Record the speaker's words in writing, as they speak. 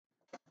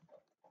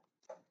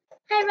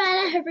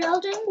hope you're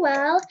all doing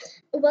well.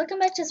 Welcome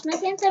back to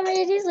Smith and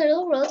Samarity's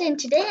Little World, and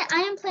today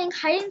I am playing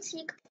hide and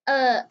seek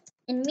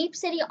in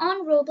Meepcity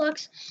on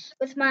Roblox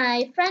with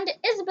my friend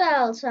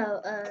Isabel.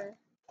 So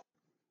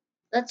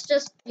let's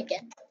just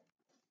begin.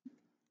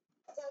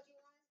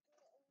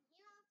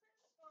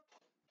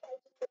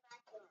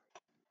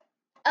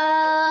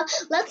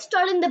 Let's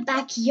start in the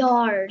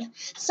backyard.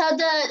 So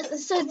the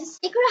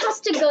seeker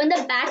has to go in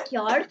the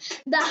backyard.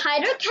 The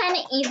hider can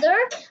either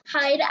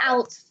hide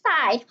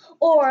outside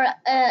or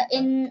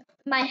in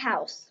my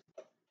house.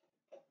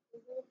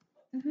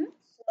 Mm-hmm.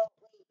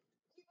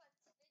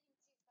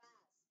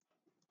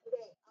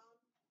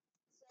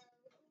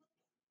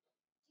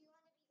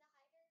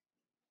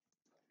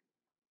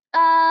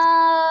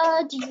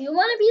 Do you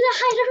want to be the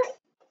hider?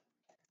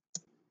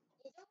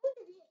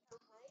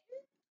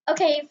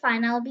 Okay,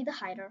 fine. I'll be the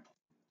hider.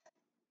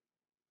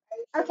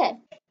 Okay.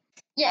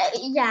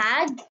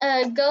 Yeah.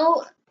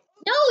 Go.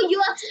 No,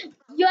 you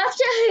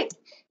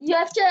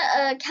have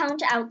to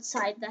count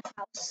outside the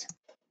house.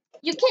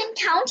 You can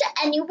count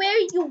anywhere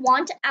you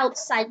want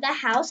outside the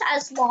house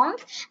as long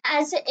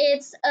as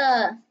it's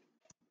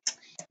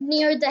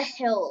near the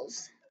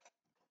hills.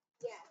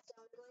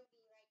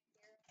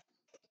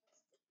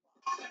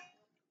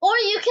 Or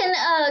you can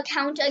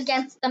count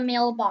against the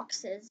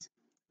mailboxes.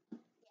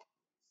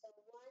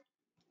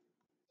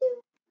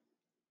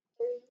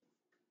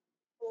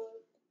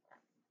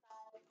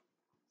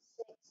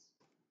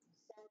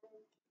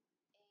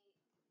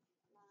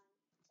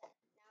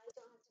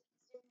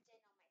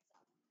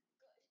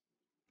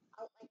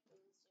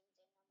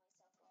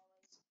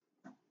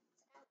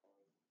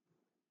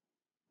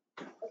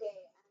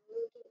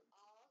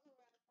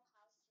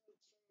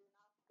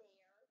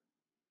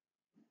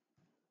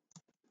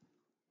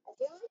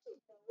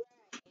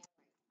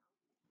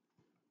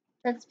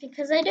 That's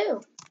because I do.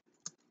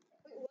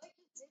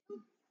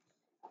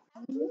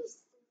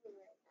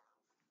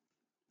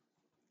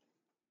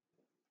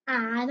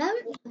 I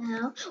don't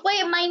know.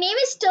 Wait, my name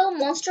is still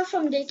Monster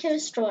from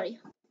Daycare Story.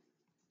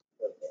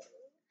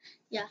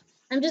 Yeah,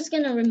 I'm just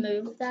gonna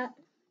remove that.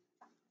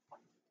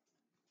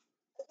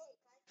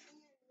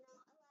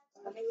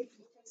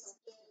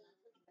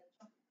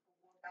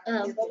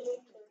 Oh.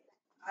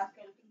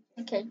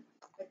 Okay.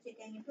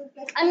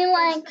 I mean,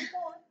 like,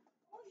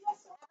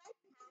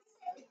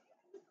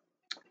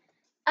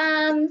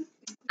 I'm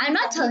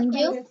not telling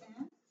you.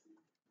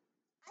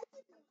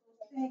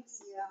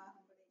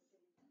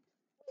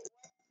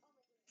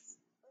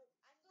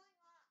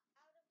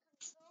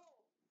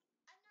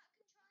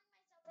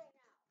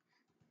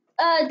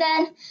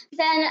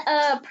 Then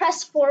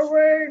press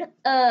forward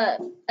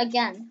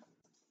again.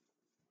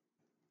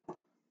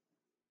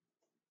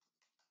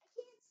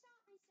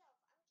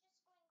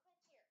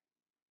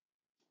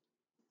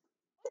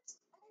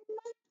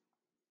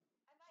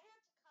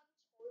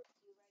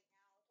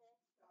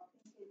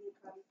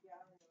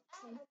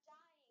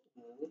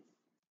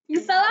 You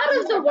fell out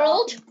of the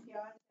world?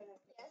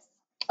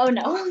 Oh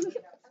no.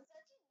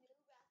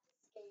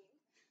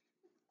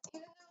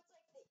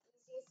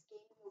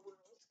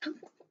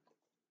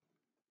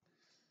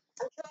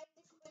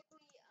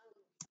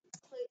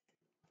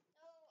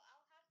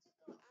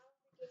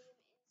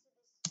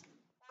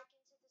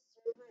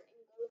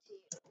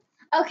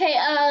 Okay,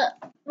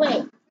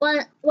 wait,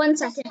 one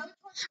second.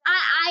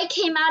 I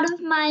came out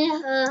of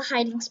my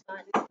hiding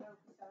spot.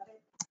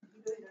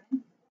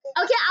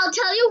 Okay, I'll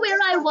tell you where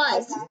I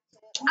was.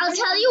 I'll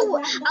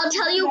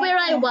tell you where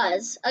I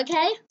was,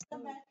 okay?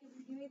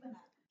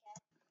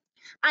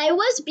 I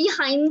was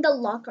behind the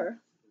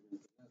locker.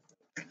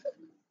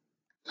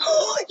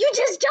 You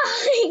just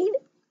died.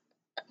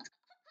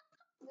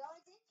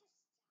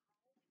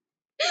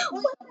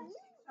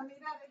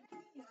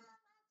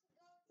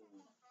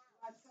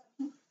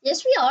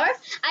 Yes, we are.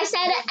 I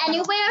said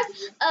anywhere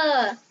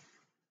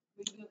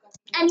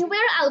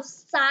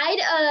outside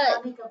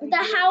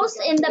the house,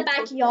 in the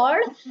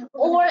backyard,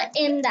 or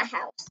in the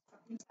house.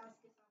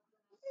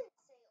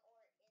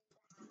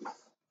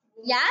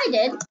 Yeah, I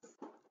did.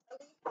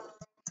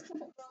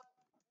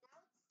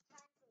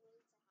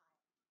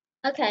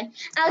 Okay,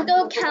 I'll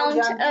go count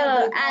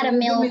at a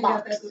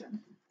mailbox.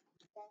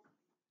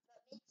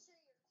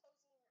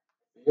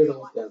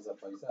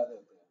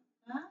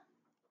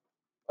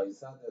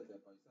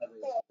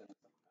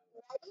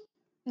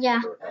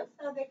 Yeah.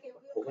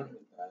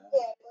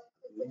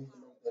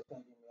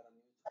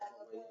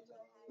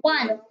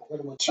 1,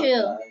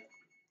 2,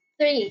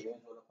 3,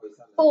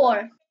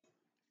 4,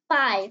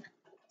 5,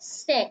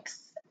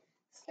 6,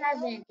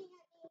 7,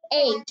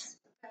 8,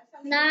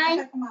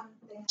 9,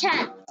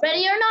 10.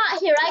 Ready or not,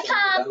 here I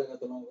come.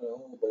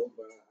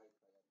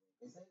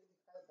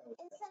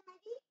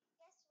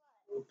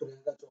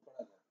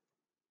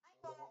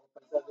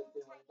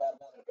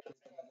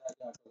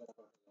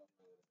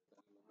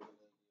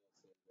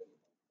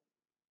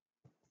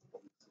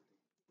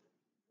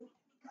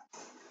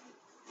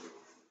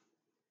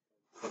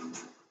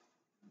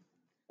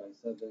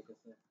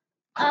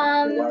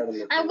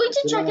 I'm going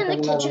to check in the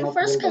kitchen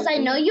first because I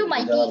know you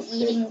might be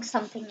eating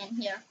something in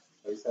here.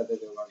 I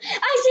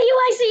see you,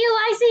 I see you,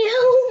 I see you.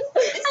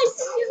 I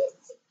see you.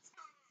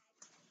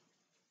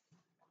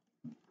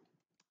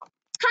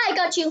 Hi, I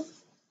got you.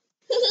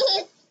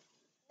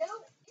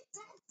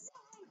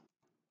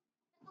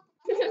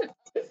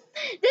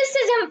 This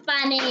isn't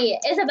funny.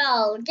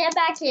 Isabel, get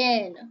back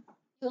in.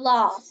 You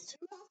lost.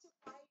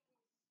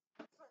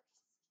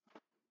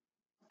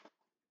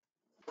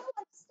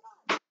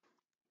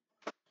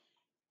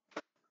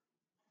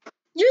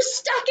 You're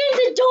stuck in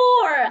the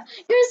door.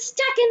 You're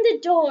stuck in the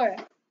door.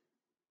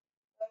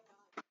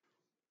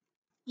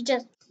 You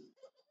just.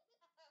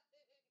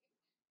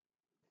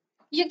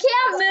 You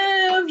can't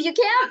move. You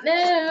can't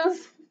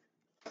move.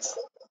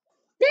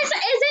 This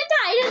isn't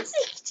hide and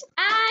seek.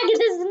 This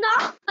is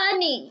not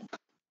funny.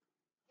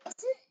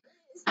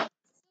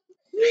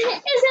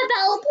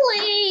 Isabel,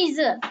 please.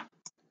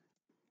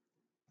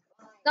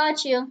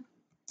 Got you.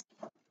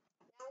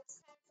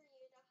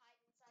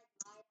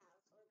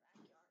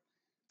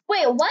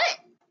 Wait, what?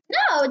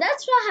 No,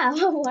 that's not how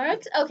it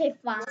works. Okay,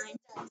 fine.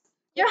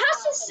 Your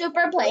house is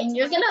super plain.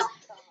 Your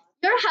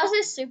house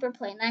is super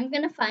plain.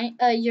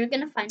 You're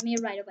gonna find me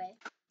right away.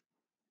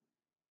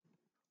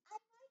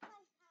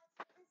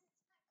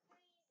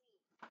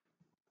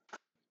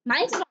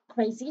 Mine's not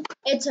crazy.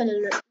 It's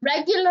a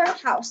regular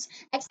house,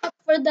 except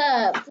for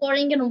the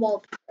flooring and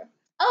wallpaper.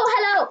 Oh,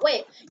 hello.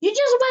 Wait, you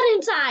just went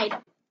inside.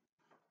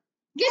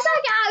 Get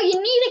back out. You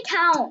need to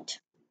count.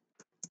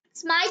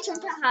 It's my turn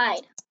to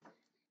hide.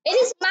 It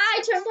is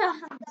my turn to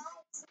hide.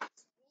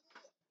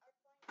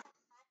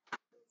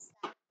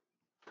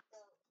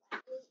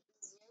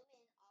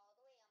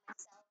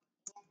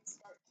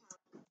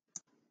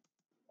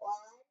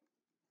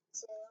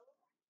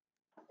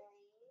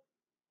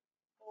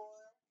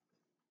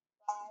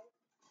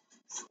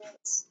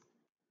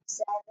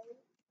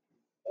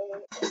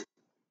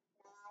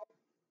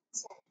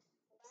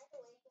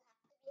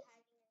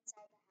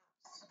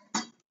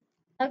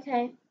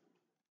 Okay.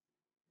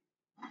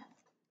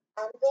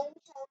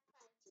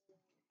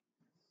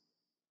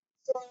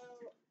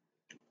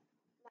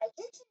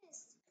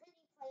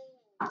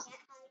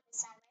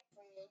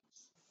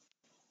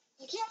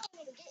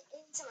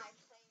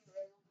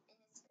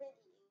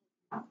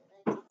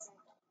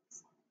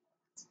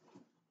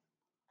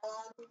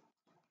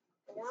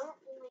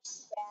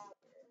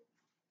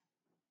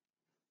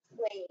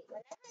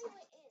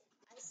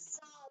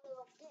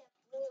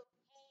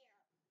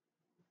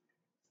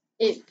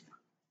 Ew.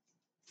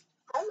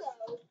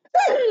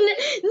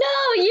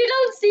 No, you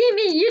don't see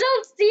me. You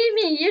don't see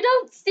me. You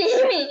don't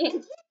see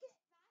me.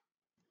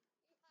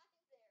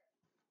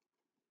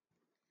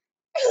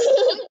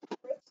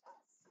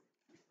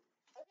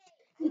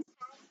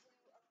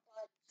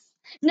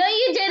 No,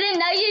 you didn't.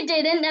 No, you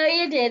didn't. No,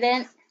 you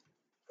didn't.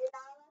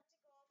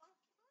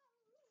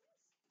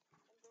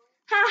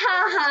 Ha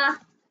ha ha.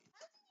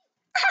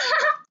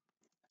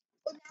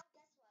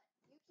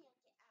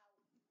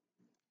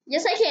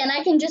 Yes, I can.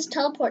 I can just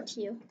teleport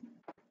to you.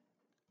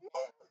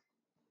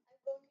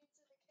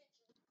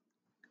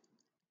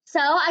 So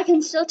I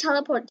can still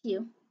teleport to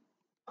you.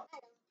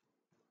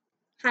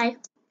 Hi.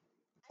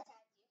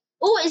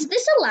 Oh, is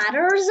this a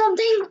ladder or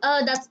something?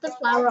 That's the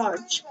flower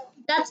arch.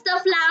 That's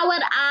the flower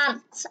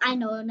arch. I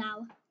know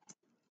now.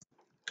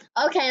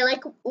 Okay,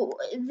 like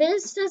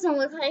this doesn't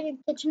look like a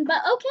kitchen,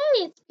 but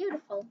okay, it's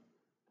beautiful.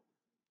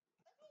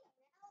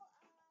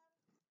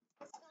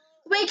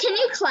 Wait, can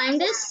you climb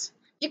this?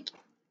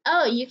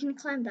 Oh, you can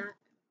climb that.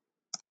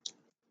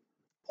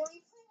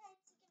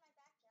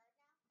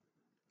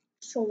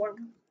 Sure.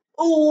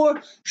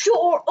 Or.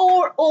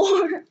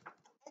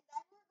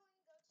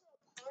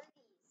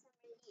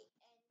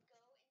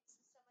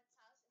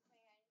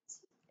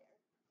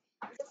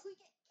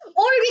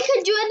 Or we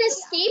could do an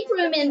escape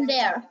room in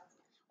there.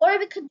 Or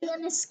we could do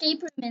an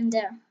escape room in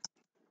there.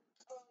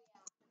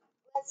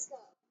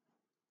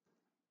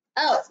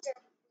 Oh.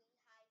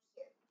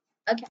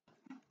 Okay.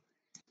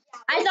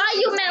 I thought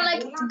you meant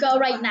like go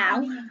right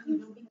now.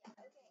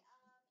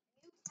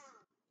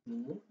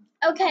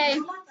 Okay.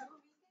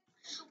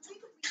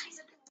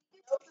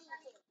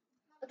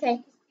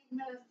 Okay.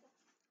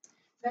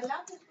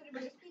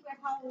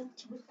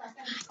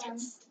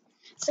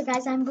 So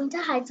guys, I'm going to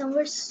hide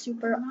somewhere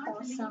super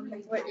awesome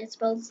where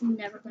Isabel's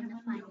never going to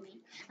find me.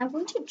 I'm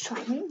going to try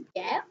and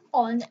get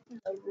on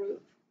the roof.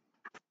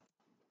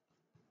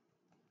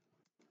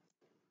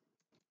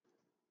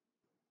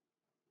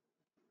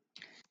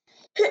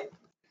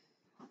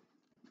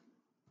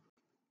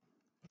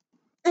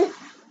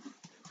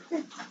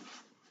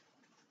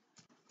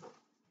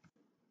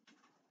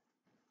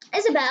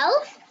 Isabel,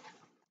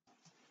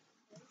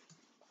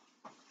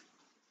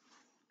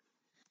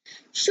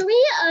 should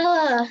we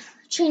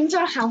change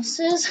our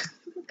houses?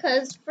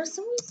 Because for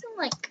some reason,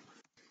 like,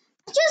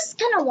 I just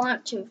kind of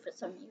want to for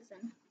some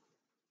reason.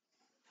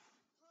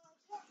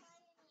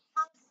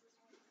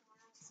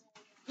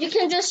 You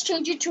can just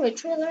change it to a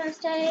trailer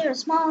estate or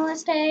small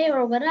estate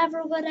or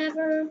whatever.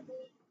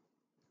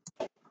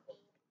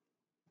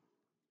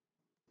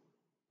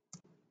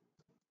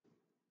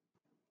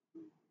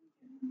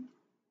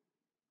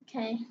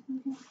 Okay.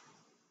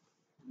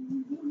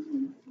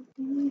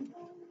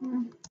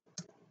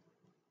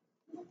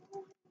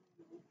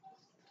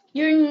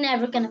 You're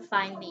never gonna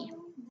find me.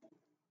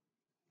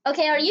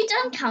 Okay, are you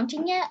done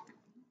counting yet?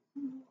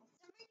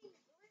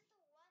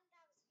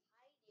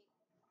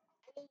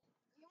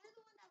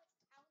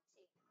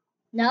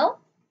 No?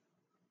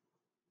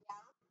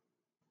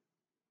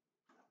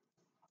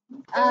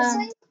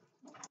 Um,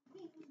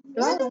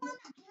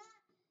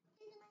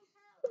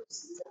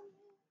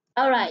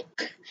 Alright.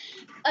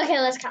 Okay,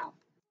 let's count.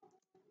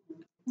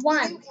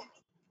 One.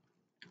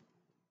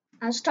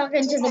 I was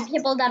talking to the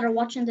people that are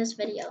watching this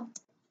video.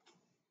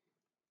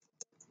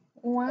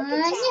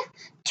 1,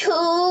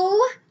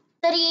 2,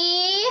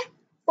 3,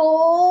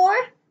 4,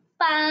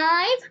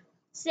 5,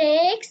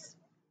 6,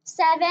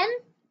 7,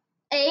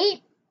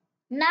 8,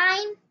 9,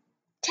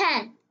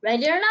 10.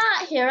 Ready or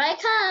not, here I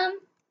come.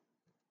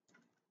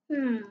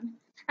 I'm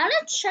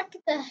gonna check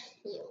the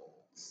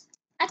hills.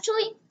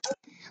 Actually,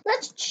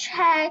 let's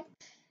check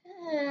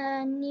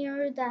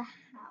near the house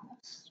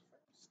first.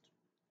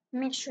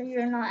 Make sure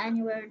you're not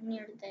anywhere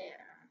near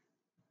there.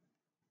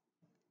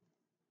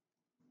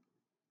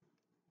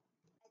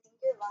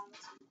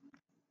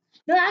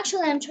 No,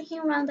 actually, I'm checking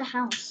around the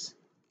house.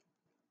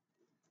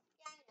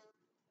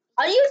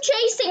 Are you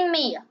chasing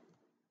me?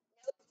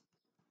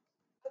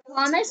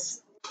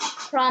 Promise?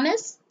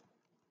 Promise?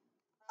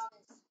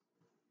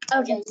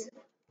 Okay.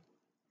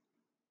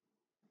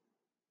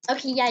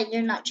 Okay, yeah,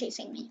 you're not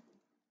chasing me.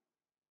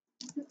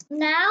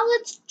 Now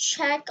let's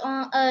check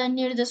on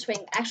near the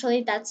swing.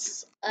 Actually,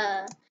 that's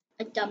a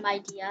dumb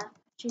idea.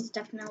 She's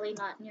definitely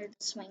not near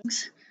the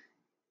swings.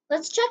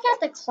 Let's check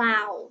out the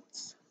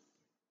clouds.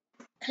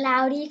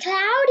 Cloudy,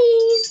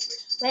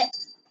 cloudies.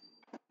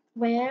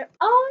 Where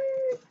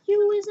are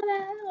you,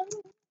 Isabel?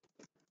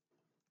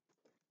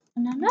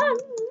 No, no,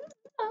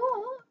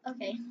 no.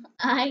 Okay,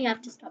 I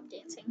have to stop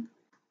dancing.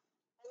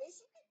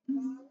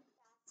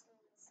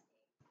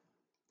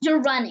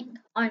 You're running,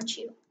 aren't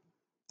you?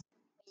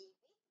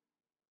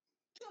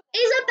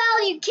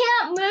 Isabel, you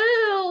can't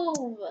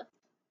move!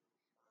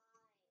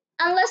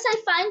 Unless I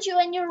find you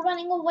and you're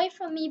running away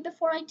from me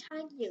before I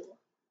tag you.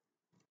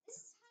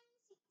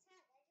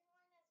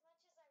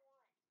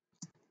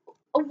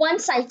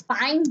 Once I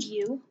find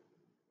you.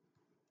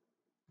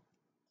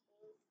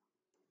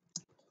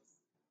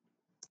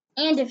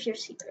 And if you're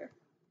secret.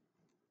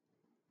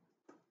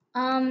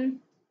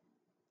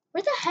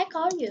 Where the heck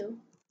are you?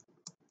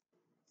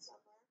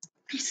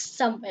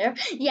 Somewhere.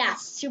 Yeah,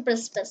 super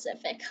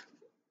specific.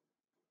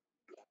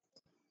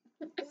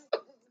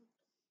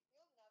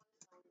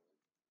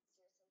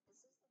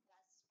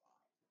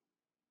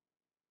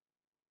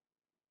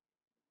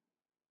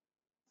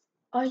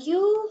 Are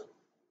you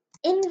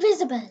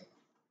invisible?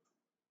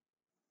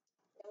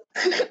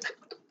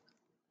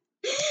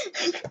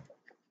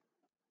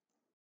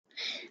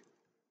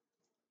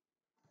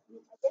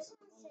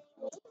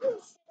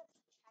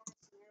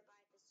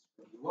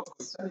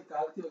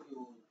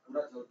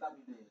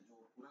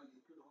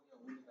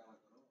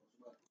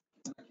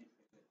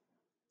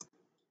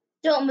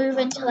 Don't move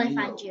until I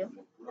find you.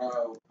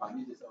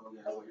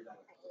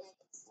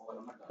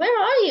 Where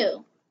are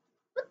you?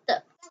 What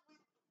the?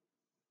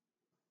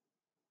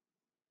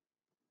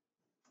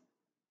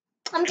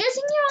 I'm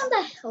guessing you're on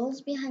the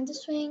hills behind the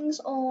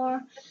swings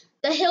or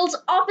the hills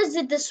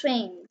opposite the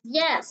swing.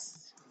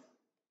 Yes.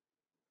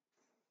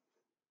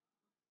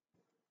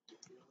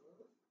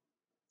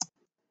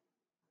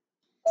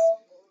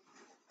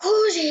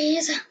 Oh,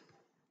 jeez.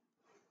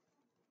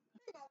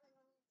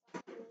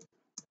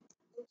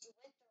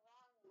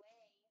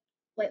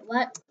 Wait,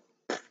 what?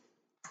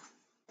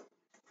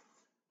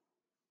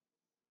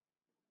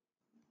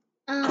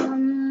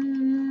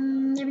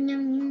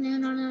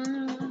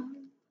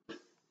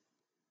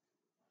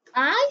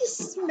 I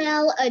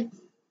smell a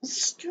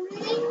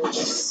strange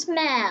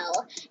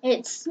smell.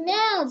 It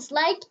smells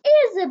like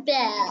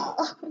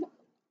Isabel.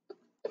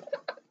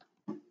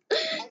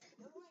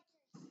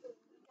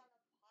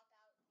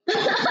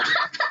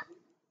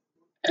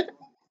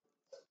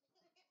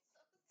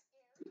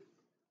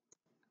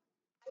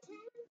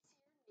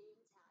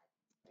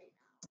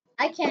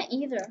 I can't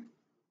either.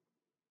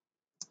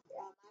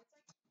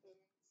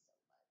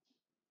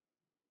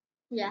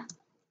 Yeah.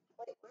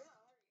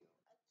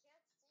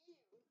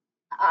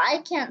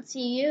 I can't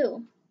see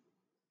you.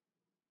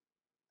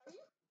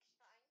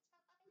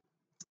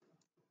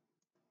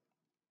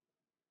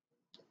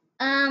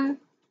 Um,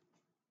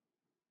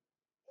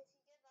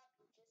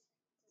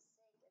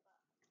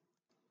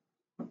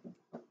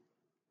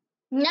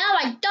 no,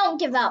 I don't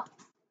give up.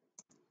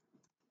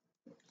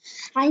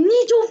 I need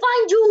to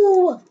find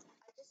you.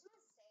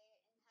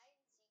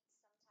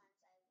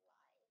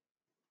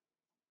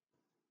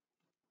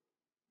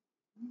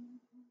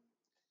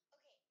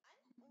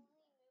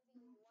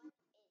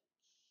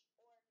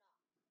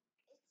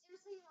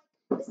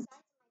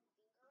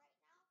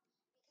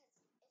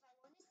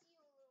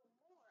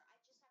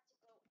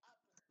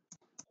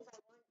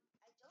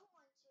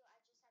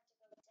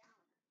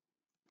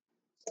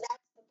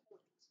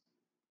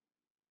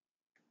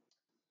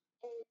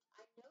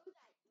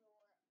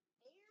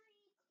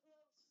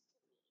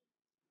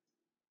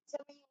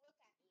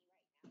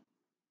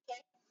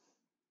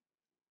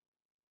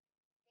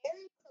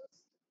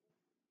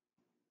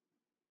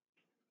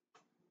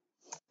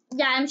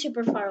 Yeah, I'm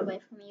super far away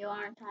from you,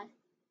 aren't I?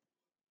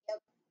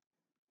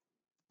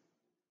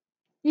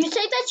 You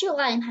say that you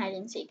lie in hide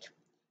and seek.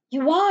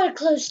 You are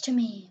close to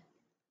me.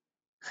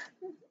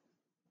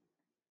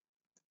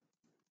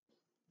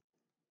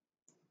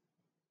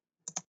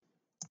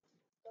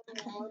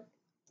 Okay.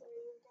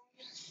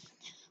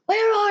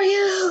 Where are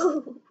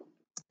you?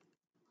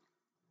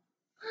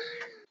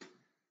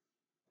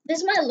 This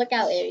is my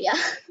lookout area.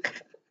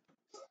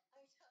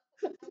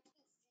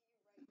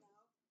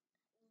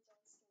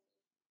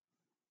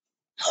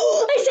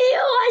 I see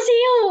you! I see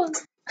you!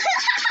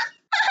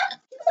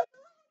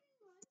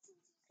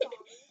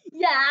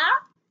 Yeah.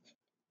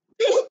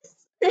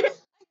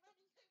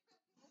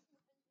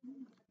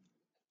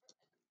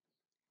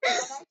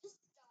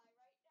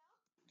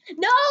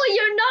 No,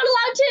 you're not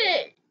allowed to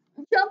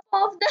jump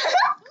off the.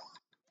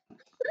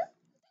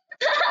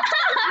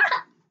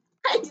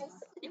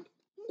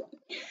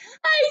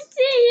 I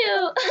see you.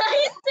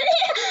 I see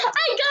you.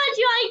 I got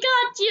you. I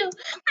got you.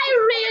 I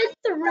ran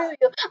through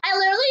you. I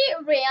literally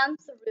ran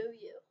through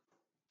you.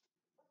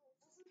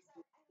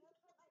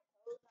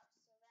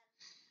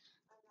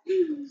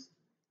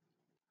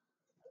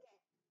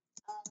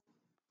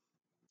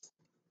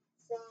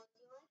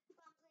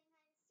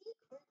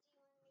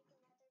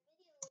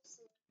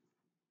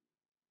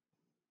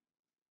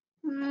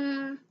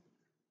 Hmm.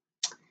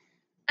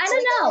 I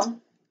don't know.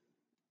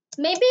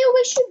 Maybe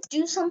we should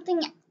do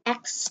something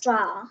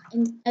extra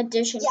in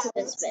addition to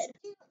this vid.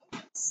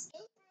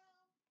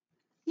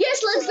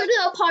 Yes, let's go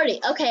to a party.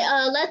 Okay,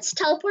 let's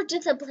teleport to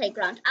the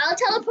playground. I'll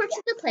teleport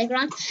to the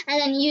playground,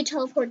 and then you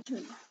teleport to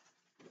me.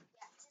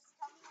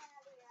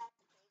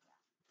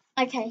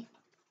 Okay.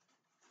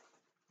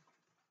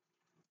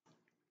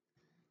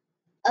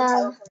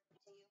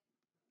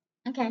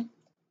 Okay.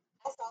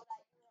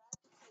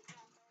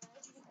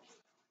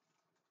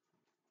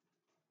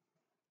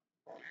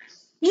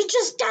 You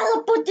just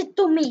teleported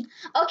to me.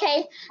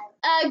 Okay.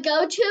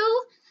 Go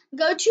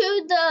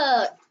to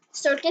the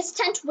circus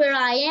tent where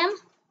I am,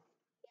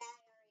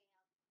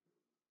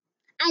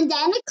 and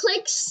then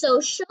click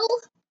social.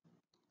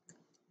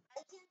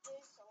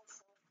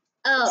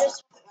 Oh.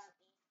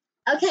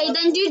 Okay,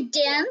 then do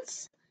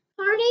dance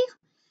party,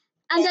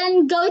 and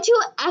then go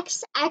to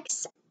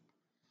XX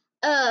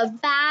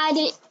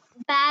batting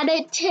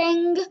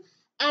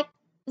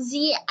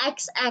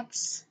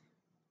ZXX.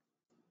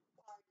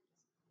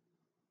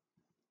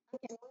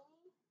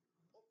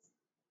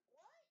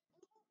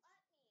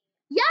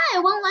 Yeah,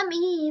 it won't let me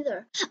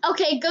either.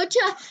 Okay, go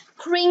to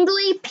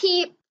Cringly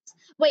Peeps.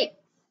 Wait,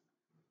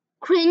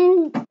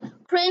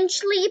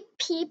 Cringely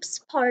Peeps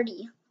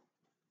party.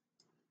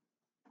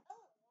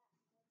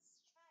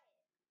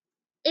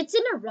 It's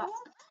in a rock.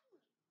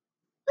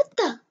 What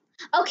the?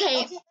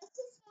 Okay.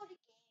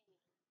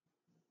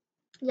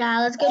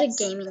 Yeah, let's go to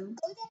gaming.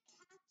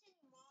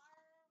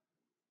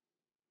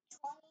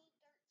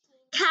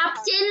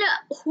 Captain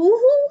who?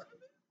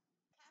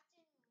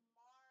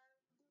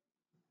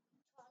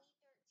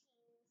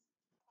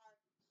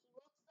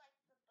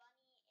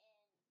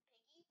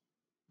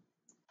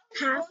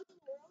 Cap.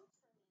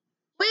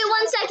 Wait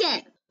 1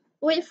 second.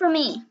 Wait for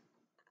me.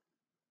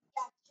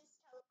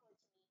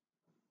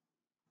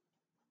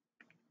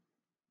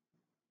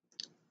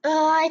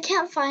 I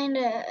can't find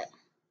it.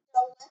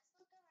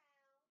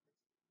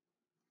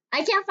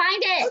 I can't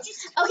find it.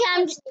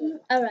 Okay,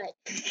 all right.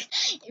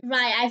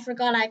 Right, I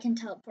forgot I can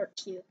teleport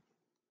to you.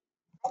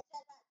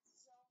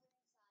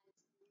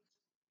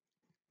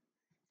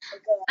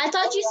 I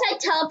thought you said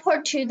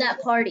teleport to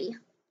that party.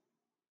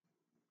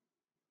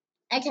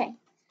 Okay,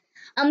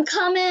 I'm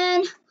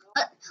coming.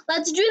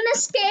 Let's do an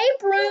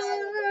escape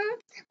room.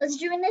 Let's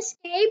do an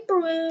escape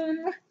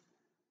room.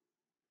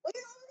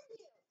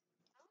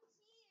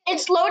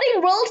 It's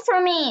loading world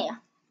for me.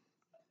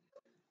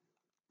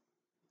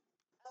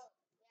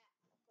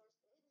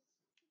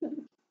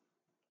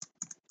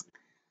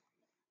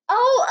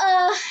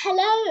 Oh,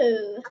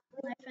 hello,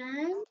 my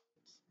friend.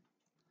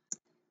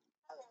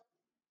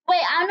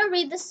 Wait, I'm gonna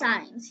read the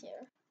signs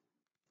here.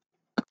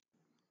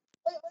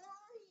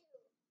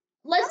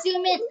 Let's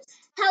zoom in.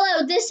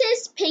 Hello, this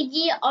is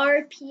Piggy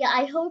RP.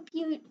 I hope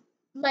you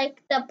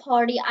like the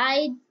party.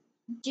 I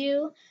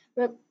do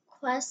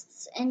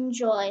requests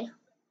enjoy.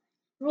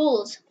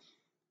 Rules.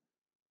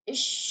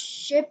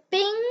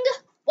 Shipping?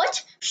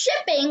 What?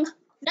 Shipping?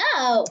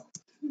 No.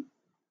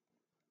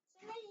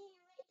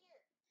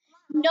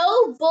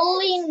 No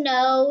bullying,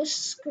 no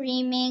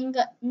screaming,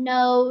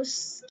 no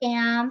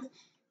scam,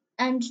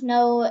 and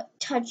no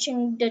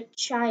touching the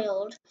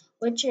child,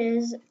 which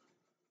is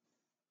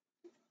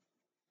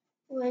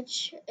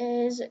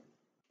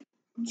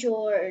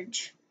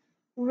George.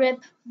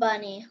 Rip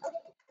Bunny.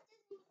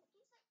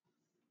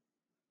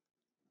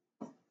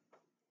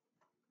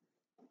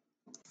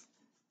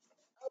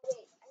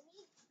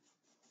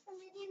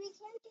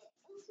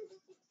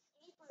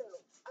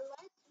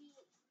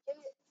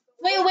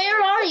 Wait,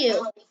 where are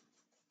you?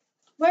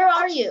 Where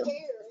are you?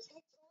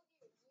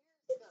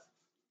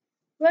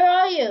 Where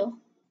are you?